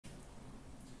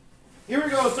Here we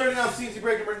go, starting off CNC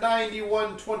break number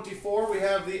 9124. We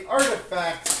have the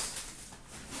Artifacts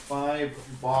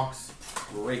 5-box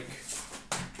break.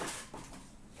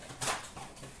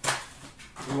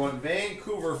 We want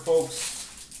Vancouver,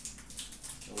 folks.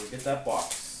 And we get that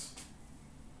box.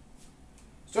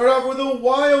 Start off with a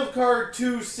wild card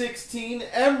 216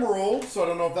 Emerald, so I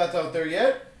don't know if that's out there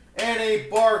yet. And a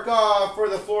bark off for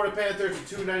the Florida Panthers at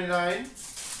 $2.99. I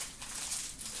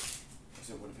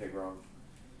said Winnipeg wrong.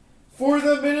 For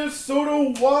the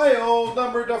Minnesota Wild,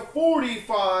 number to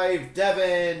 45,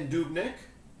 Devin Dubnyk.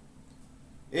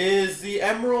 Is the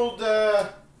Emerald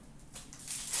out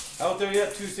there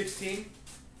yet? 216.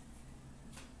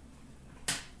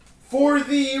 For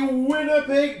the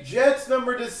Winnipeg Jets,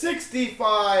 number to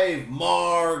 65,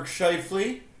 Mark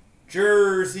Scheifele.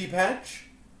 Jersey patch.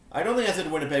 I don't think I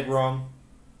said Winnipeg wrong.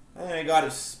 I got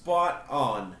it spot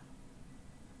on.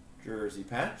 Jersey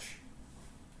patch.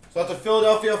 So that's the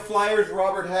Philadelphia Flyers,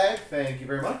 Robert Hagg. Thank you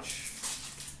very much.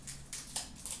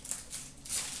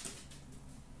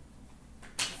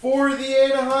 For the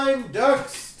Anaheim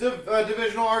Ducks,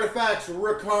 Divisional Artifacts,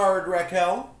 Ricard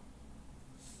Raquel.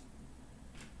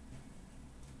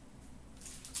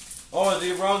 Oh, is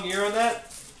the wrong year on that?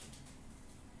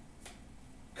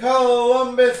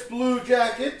 Columbus Blue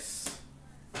Jackets.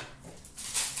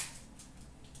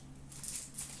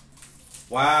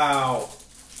 Wow.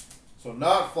 So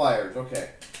not Flyers,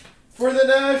 okay. For the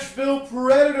Nashville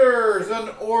Predators, an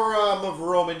Aurum of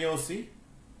Roman Josi.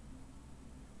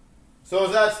 So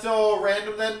is that still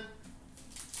random then?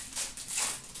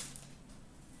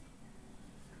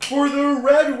 For the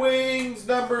Red Wings,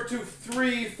 number to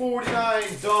 349,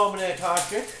 Dominik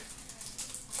Hasek.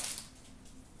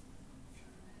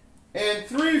 And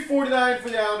 349 for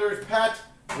the Islanders, Pat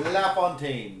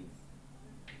LaFontaine.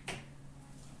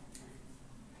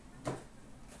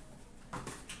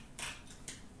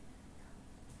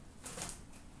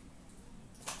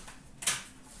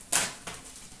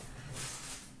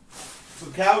 So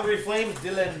Calgary Flames,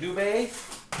 Dylan Dubé.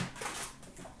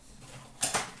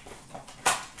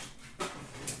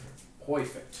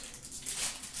 Perfect.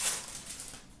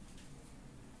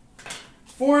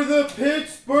 For the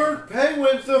Pittsburgh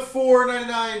Penguins, the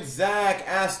 $4.99, Zach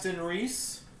Aston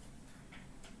Reese.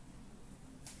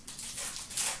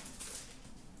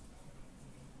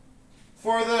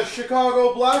 For the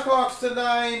Chicago Blackhawks, to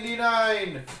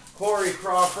 99, Corey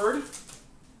Crawford.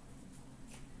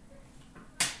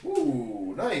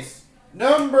 Ooh, nice.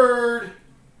 Numbered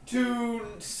to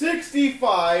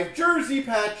 65, jersey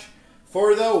patch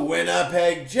for the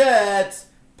Winnipeg Jets,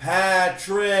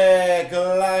 Patrick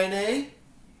Laine.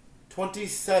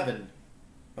 27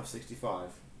 of 65.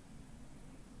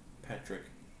 Patrick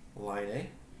Laine.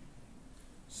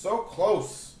 So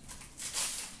close.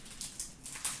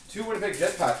 2 Winnipeg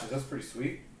Jet patches. That's pretty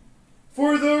sweet.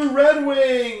 For the Red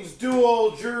Wings,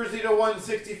 dual jersey to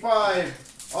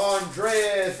 165,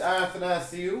 Andreas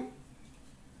Athanasiou.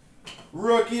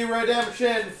 Rookie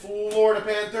redemption, Florida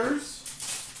Panthers.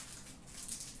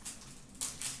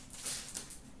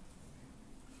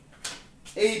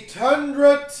 A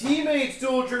Tundra Teammates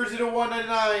dual jersey to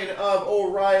 199 of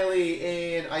O'Reilly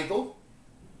and Eichel.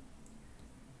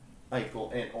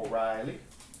 Eichel and O'Reilly.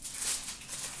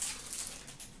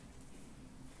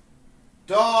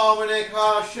 Dominik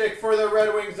Hasek for the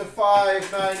Red Wings to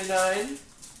 5.99.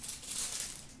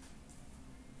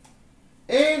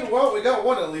 And, well, we got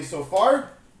one at least so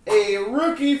far. A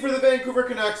rookie for the Vancouver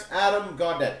Canucks, Adam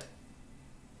Gaudette.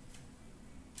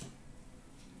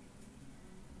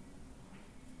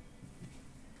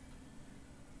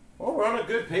 Well, we're on a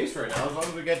good pace right now, as long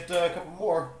as we get a couple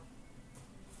more.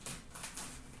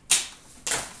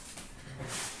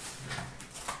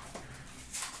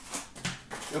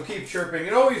 You'll keep chirping.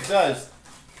 It always does.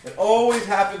 It always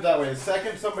happens that way. The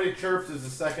second somebody chirps is the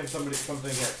second something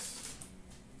hits.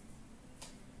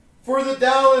 For the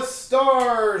Dallas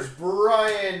Stars,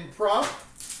 Brian Propp.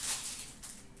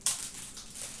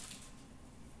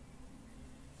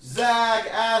 Zach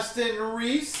Aston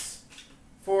Reese.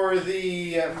 For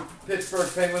the Pittsburgh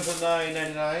Penguins of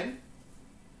 $9.99.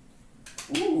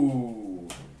 Ooh.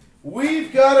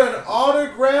 We've got an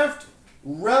autographed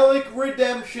Relic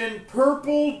Redemption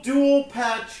purple dual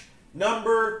patch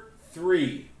number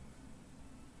 3.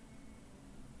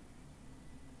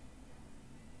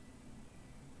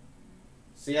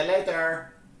 See you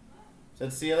later.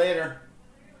 Said see you later.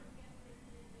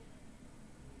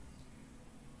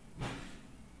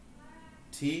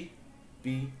 TBD.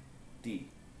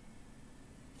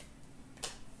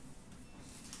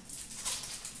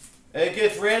 It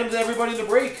gets random to everybody in the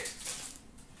break.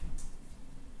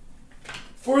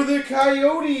 For For the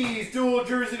Coyotes, dual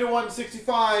jersey to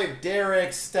 165,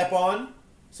 Derek Stepan.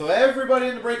 So everybody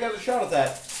in the break has a shot at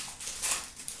that.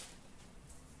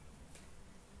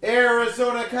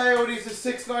 Arizona Coyotes to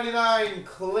 699,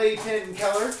 Clayton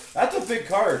Keller. That's a big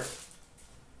card.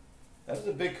 That's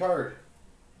a big card.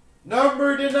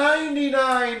 Number to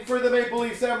 99 for the Maple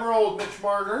Leafs Emerald, Mitch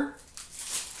Marner.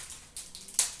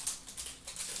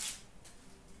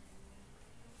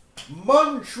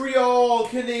 Montreal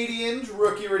Canadiens,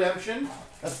 rookie redemption.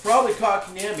 That's probably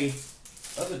Kotkaniemi.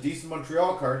 That's a decent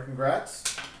Montreal card,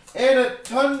 congrats. And a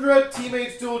Tundra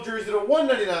Teammates dual jersey to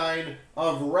 199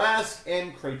 of Rask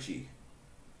and Krejci.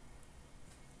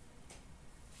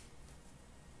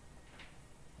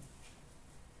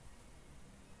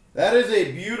 That is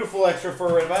a beautiful extra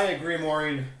fur, and I agree,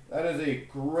 Maureen. That is a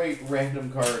great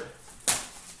random card.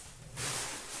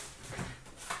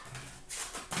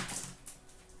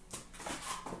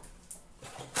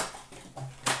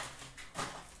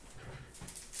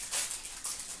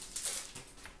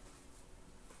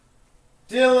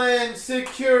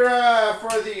 CloutsnChara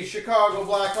for the Chicago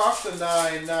Blackhawks, the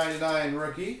 $9.99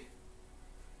 rookie.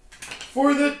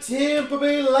 For the Tampa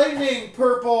Bay Lightning,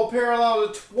 purple parallel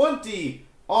to 20,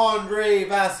 Andrei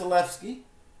Vasilevsky.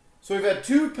 So we've had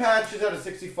 2 patches out of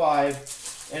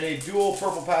 65 and a dual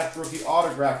purple patch rookie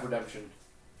autograph redemption.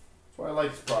 That's why I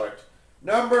like this product.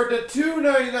 Number to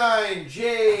 299,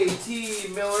 J.T.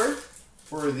 Miller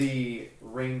for the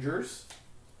Rangers.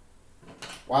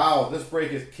 Wow, this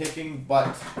break is kicking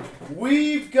butt.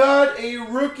 We've got a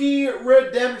rookie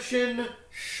redemption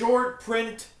short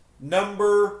print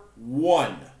number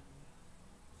 1.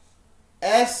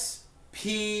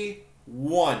 SP1.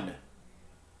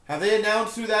 Have they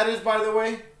announced who that is, by the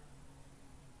way?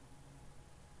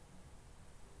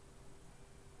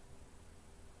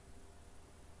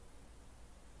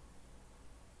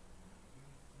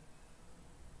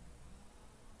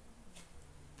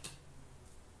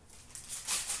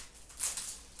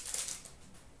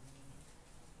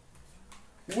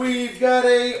 We've got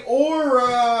a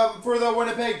Aura for the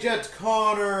Winnipeg Jets,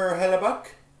 Connor Hellebuck.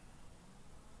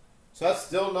 So that's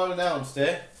still not announced,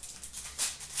 eh?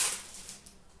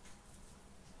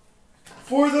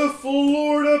 For the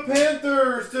Florida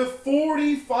Panthers, to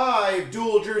 45,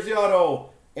 dual jersey auto,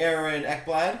 Aaron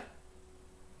Ekblad.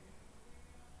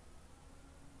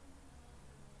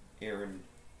 Aaron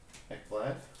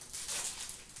Ekblad.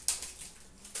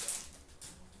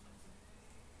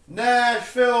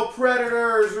 Nashville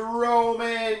Predators,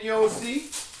 Roman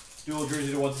Josi, dual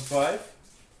jersey to 165.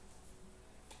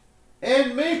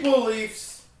 And Maple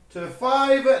Leafs to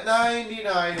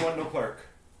 $5.99, Wendell Clark.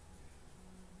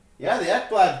 Yeah, the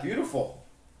Ekblad's beautiful.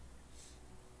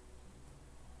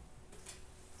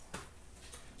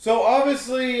 So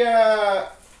obviously, I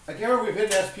can't remember if we've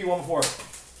hit an SP1 before.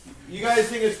 You guys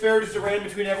think it's fair just to random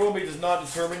between everyone, but it's not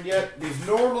determined yet? Because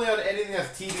normally on anything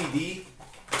that's TBD,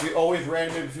 we always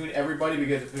random between everybody,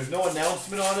 because if there's no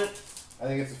announcement on it, I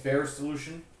think it's a fair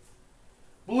solution.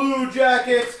 Blue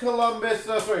Jackets, Columbus,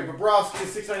 Bobrovsky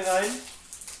is $6.99.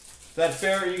 Is that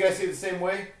fair? You guys see it the same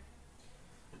way?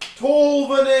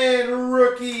 Tolvanen,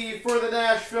 rookie for the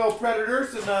Nashville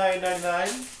Predators, to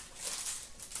 $9.99.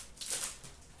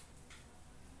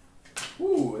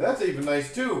 Ooh, that's even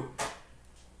nice too.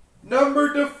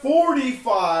 Number to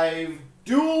 45,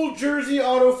 dual jersey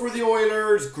auto for the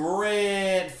Oilers,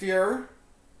 Grant Fuhr.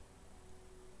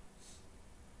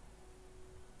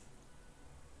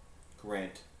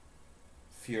 Grant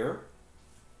Fuhr,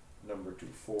 number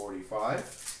 245.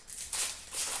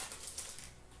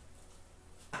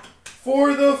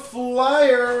 For the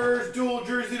Flyers, dual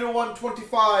jersey to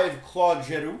 125, Claude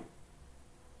Giroux.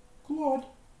 Claude.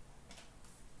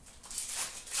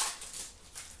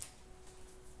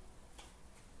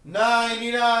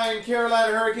 $9.99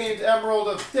 Carolina Hurricanes Emerald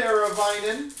of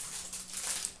Theravainen.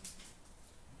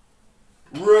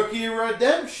 Rookie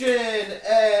redemption,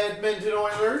 Edmonton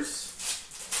Oilers.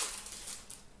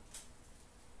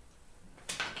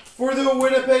 For the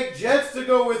Winnipeg Jets to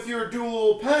go with your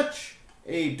dual patch,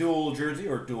 a dual jersey,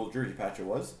 or dual jersey patch it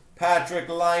was, Patrick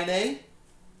Laine.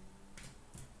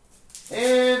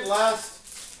 And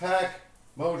last pack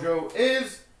mojo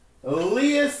is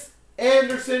Elias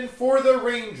Anderson for the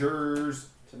Rangers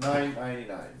to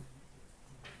 $9.99.